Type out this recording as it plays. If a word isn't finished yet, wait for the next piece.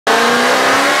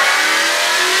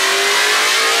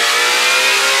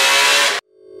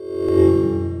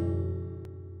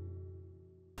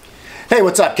Hey,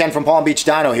 what's up? Ken from Palm Beach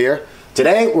Dyno here.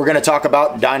 Today we're going to talk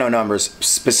about dyno numbers,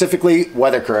 specifically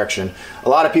weather correction. A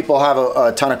lot of people have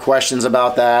a ton of questions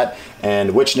about that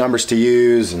and which numbers to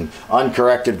use and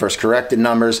uncorrected versus corrected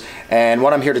numbers. And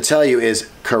what I'm here to tell you is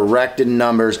corrected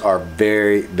numbers are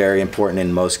very, very important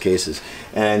in most cases.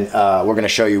 And we're going to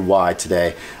show you why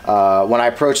today. When I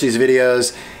approach these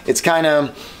videos, it's kind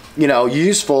of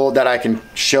useful that I can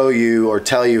show you or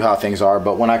tell you how things are,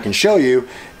 but when I can show you,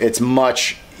 it's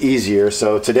much easier.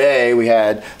 So today we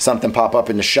had something pop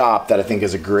up in the shop that I think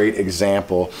is a great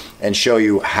example and show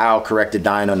you how corrected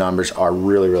dyno numbers are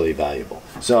really, really valuable.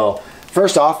 So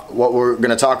first off, what we're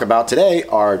going to talk about today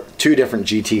are two different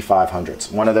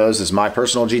GT500s. One of those is my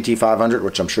personal GT500,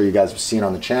 which I'm sure you guys have seen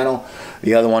on the channel.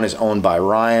 The other one is owned by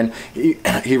Ryan.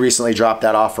 He recently dropped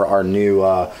that off for our new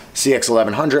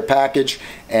CX1100 package,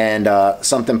 and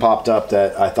something popped up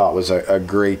that I thought was a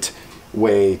great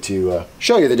way to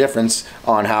show you the difference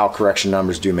on how correction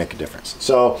numbers do make a difference.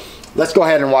 So let's go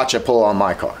ahead and watch it pull on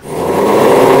my car.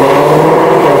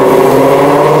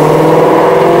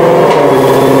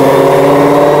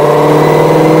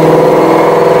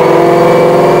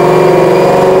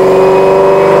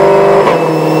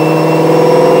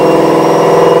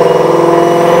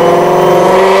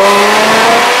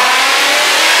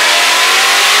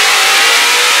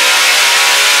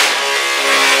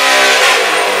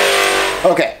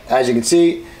 Okay, as you can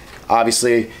see,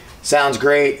 obviously sounds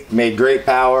great, made great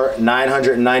power,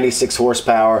 996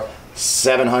 horsepower,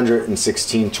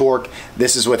 716 torque.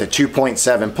 This is with a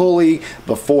 2.7 pulley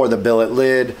before the billet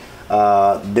lid.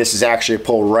 This is actually a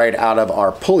pull right out of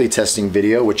our pulley testing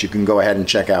video, which you can go ahead and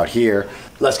check out here.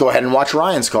 Let's go ahead and watch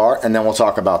Ryan's car, and then we'll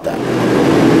talk about that.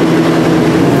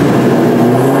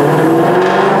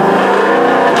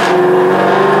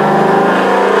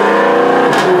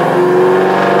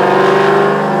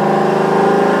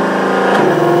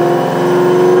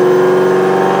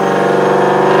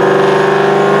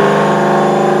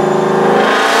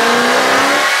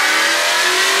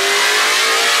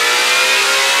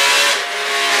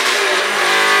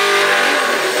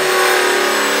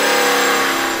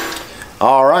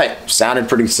 All right, sounded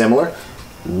pretty similar.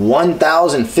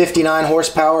 1,059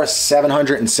 horsepower,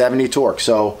 770 torque.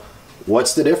 So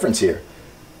what's the difference here?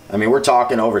 I mean, we're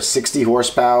talking over 60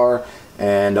 horsepower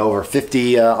and over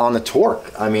 50 on the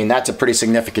torque. I mean, that's a pretty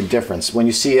significant difference. When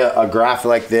you see a graph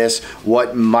like this,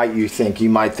 what might you think? You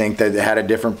might think that it had a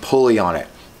different pulley on it.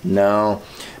 No.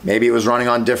 Maybe it was running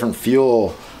on different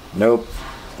fuel. Nope.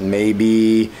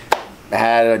 Maybe it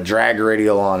had a drag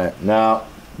radial on it. No.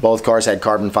 Both cars had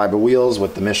carbon fiber wheels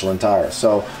with the Michelin tires.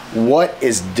 So what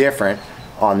is different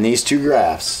on these two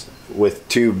graphs with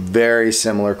two very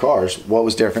similar cars? What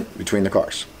was different between the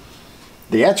cars?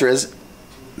 The answer is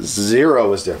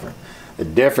zero was different. The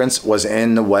difference was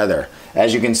in the weather.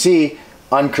 As you can see,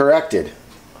 uncorrected.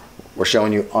 We're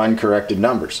showing you uncorrected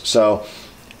numbers. So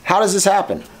how does this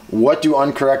happen? What do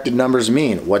uncorrected numbers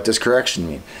mean? What does correction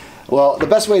mean? Well, the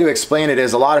best way to explain it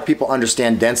is a lot of people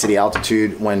understand density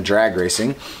altitude when drag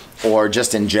racing or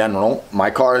just in general. My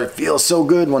car feels so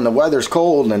good when the weather's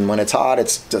cold, and when it's hot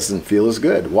it doesn't feel as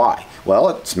good. Why? Well,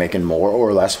 it's making more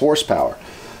or less horsepower.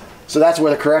 So that's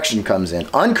where the correction comes in.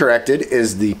 Uncorrected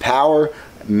is the power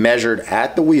measured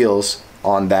at the wheels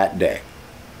on that day.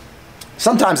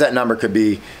 Sometimes that number could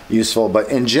be useful, but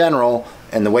in general,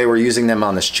 and the way we're using them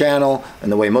on this channel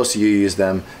and the way most of you use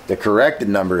them, the corrected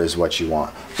number is what you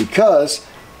want, because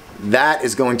that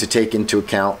is going to take into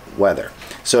account weather.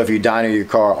 So if you dyno your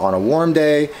car on a warm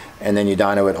day and then you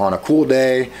dyno it on a cool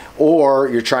day, or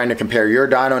you're trying to compare your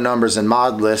dyno numbers and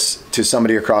mod lists to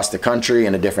somebody across the country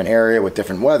in a different area with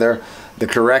different weather, the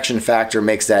correction factor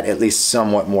makes that at least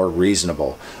somewhat more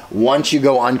reasonable. Once you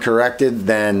go uncorrected,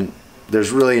 then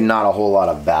there's really not a whole lot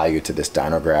of value to this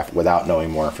dyno graph without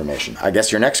knowing more information. I guess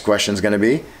your next question is going to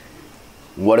be,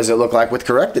 what does it look like with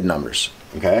corrected numbers?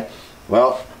 Okay,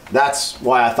 well, that's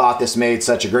why I thought this made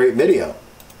such a great video.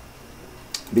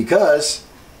 Because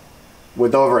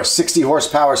with over a 60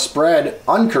 horsepower spread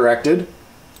uncorrected,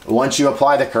 once you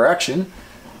apply the correction,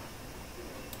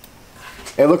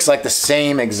 it looks like the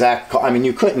same exact, I mean,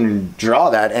 you couldn't draw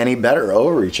that any better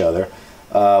over each other.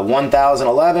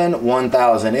 1011,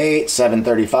 1008,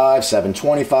 735,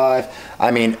 725. I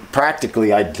mean,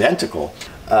 practically identical.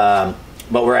 But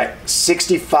we're at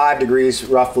 65 degrees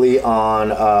roughly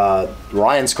on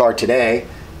Ryan's car today,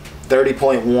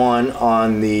 30.1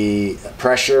 on the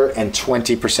pressure and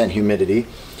 20% humidity.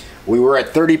 We were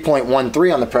at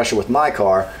 30.13 on the pressure with my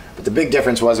car, but the big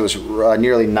difference was it was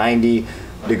nearly 90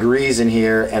 degrees in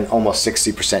here and almost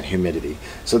 60% humidity.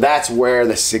 So that's where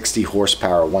the 60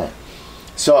 horsepower went.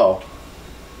 So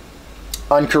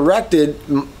Uncorrected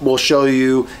will show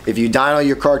you if you dyno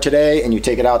your car today and you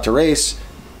take it out to race,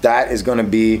 that is going to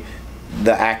be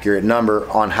the accurate number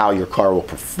on how your car will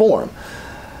perform.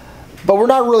 But we're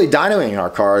not really dynoing our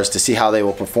cars to see how they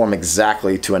will perform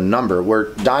exactly to a number.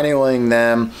 We're dynoing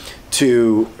them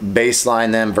to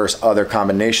baseline them versus other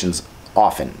combinations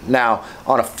often. Now,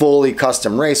 on a fully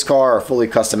custom race car or fully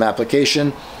custom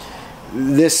application,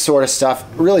 this sort of stuff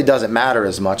really doesn't matter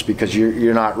as much because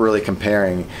you're not really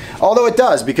comparing. Although it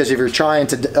does, because if you're trying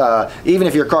to, even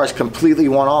if your car is completely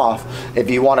one-off, if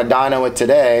you want to dyno it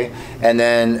today and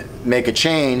then make a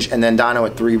change and then dyno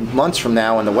it 3 months from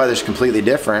now when the weather's completely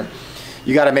different,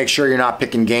 you got to make sure you're not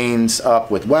picking gains up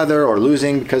with weather or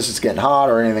losing because it's getting hot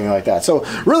or anything like that. So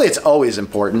really it's always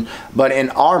important, but in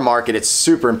our market it's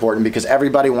super important because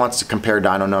everybody wants to compare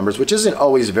dyno numbers, which isn't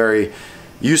always very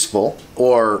useful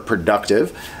or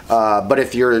productive. But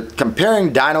if you're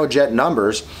comparing DynoJet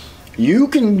numbers, you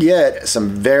can get some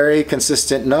very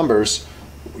consistent numbers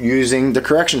using the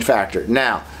correction factor.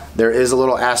 Now, there is a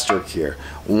little asterisk here.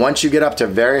 Once you get up to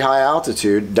very high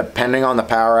altitude, depending on the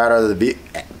power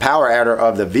adder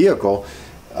of the vehicle,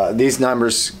 these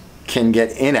numbers can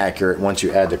get inaccurate once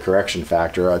you add the correction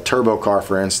factor. A turbo car,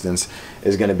 for instance,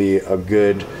 is going to be a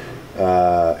good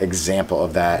example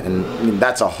of that, and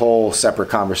that's a whole separate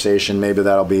conversation. Maybe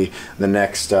that'll be the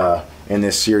next in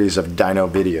this series of dyno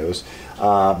videos.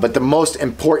 But the most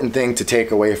important thing to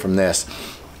take away from this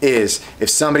is if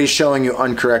somebody's showing you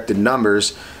uncorrected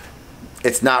numbers,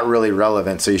 it's not really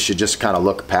relevant, so you should just kind of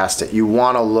look past it. You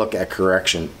want to look at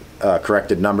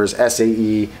corrected numbers.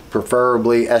 SAE,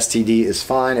 preferably. STD is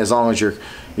fine as long as you're,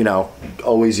 you know,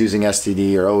 always using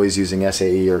STD or always using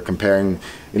SAE or comparing,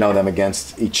 you know, them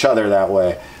against each other that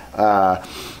way.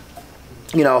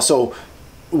 You know, so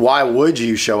why would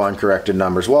you show uncorrected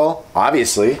numbers? Well,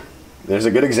 obviously, there's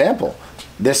a good example.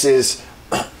 This is,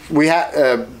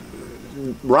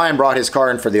 Ryan brought his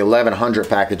car in for the 1100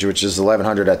 package, which is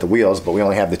 1100 at the wheels, but we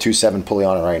only have the 2.7 pulley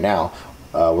on it right now.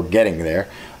 We're getting there,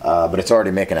 but it's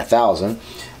already making 1,000.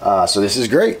 So this is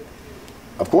great.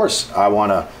 Of course, I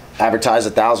want to advertise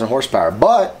 1,000 horsepower,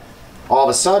 but all of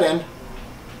a sudden,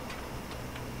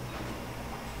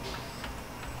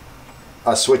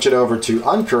 I switch it over to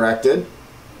uncorrected.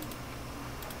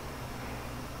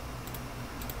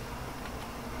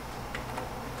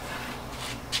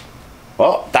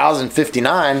 Well,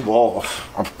 1,059, well,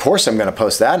 of course I'm going to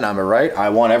post that number, right? I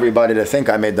want everybody to think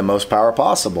I made the most power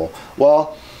possible.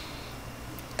 Well,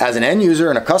 as an end user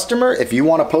and a customer, if you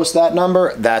want to post that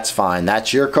number, that's fine.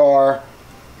 That's your car.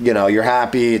 You know, you're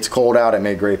happy, it's cold out, it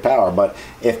made great power. But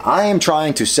if I am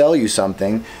trying to sell you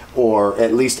something or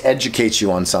at least educate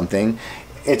you on something,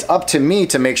 it's up to me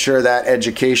to make sure that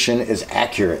education is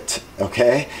accurate,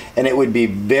 okay? And it would be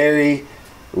very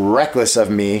reckless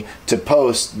of me to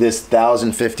post this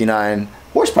 1,059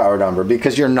 horsepower number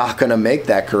because you're not going to make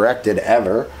that corrected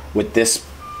ever with this,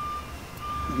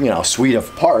 you know, suite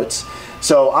of parts.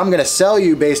 So I'm going to sell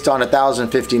you based on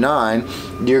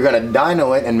 1,059. You're going to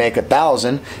dyno it and make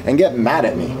 1,000 and get mad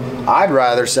at me. I'd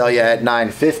rather sell you at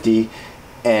 950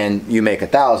 and you make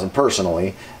 1,000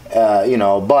 personally, you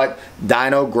know, but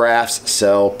dyno graphs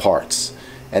sell parts.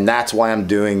 And that's why I'm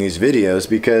doing these videos,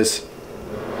 because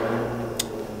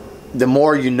the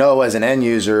more you know as an end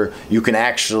user, you can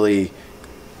actually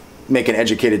make an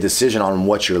educated decision on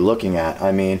what you're looking at.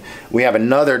 I mean, we have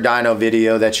another dyno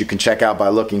video that you can check out by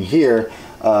looking here.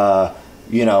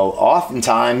 You know,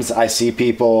 oftentimes I see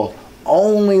people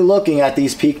only looking at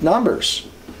these peak numbers,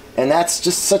 and that's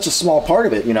just such a small part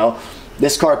of it. You know,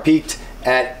 this car peaked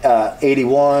at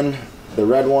 81, the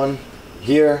red one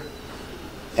here,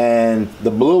 and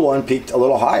the blue one peaked a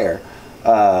little higher.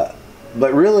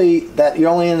 But really, that you're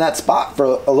only in that spot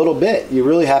for a little bit. You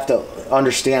really have to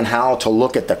understand how to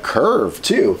look at the curve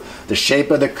too. The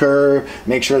shape of the curve,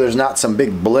 make sure there's not some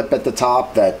big blip at the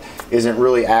top that isn't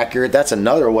really accurate. That's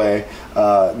another way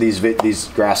these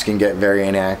graphs can get very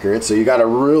inaccurate. So you got to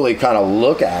really kind of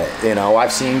look at it. You know,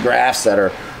 I've seen graphs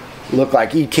that look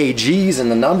like EKGs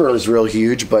and the number is real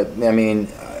huge, but I mean,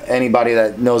 anybody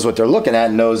that knows what they're looking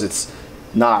at knows it's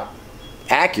not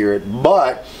accurate.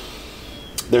 But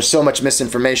there's so much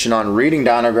misinformation on reading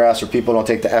dyno graphs, where people don't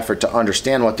take the effort to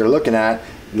understand what they're looking at,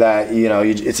 that, you know,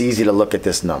 it's easy to look at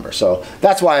this number. So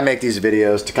that's why I make these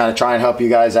videos, to kind of try and help you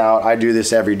guys out. I do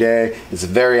this every day. It's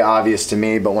very obvious to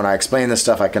me, but when I explain this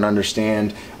stuff, I can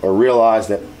understand or realize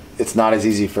that it's not as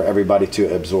easy for everybody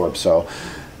to absorb. So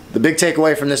the big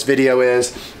takeaway from this video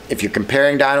is, if you're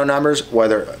comparing dyno numbers,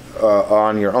 whether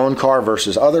on your own car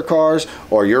versus other cars,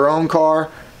 or your own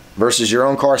car versus your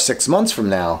own car 6 months from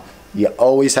now, you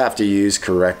always have to use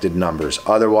corrected numbers.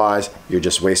 Otherwise, you're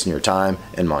just wasting your time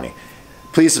and money.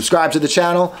 Please subscribe to the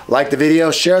channel, like the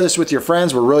video, share this with your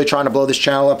friends. We're really trying to blow this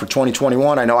channel up for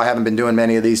 2021. I know I haven't been doing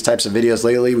many of these types of videos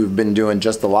lately. We've been doing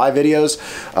just the live videos,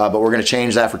 but we're going to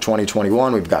change that for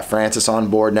 2021. We've got Francis on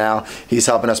board now. He's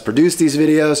helping us produce these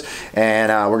videos,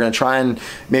 and we're going to try and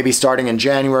maybe starting in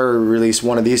January release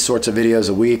one of these sorts of videos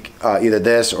a week, either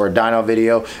this or a dyno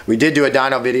video. We did do a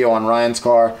dyno video on Ryan's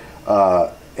car.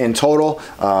 In total,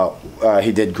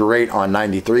 he did great on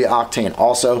 93 octane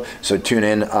also, so tune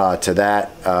in to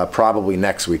that probably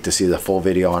next week to see the full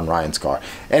video on Ryan's car.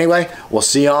 Anyway, we'll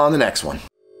see you on the next one.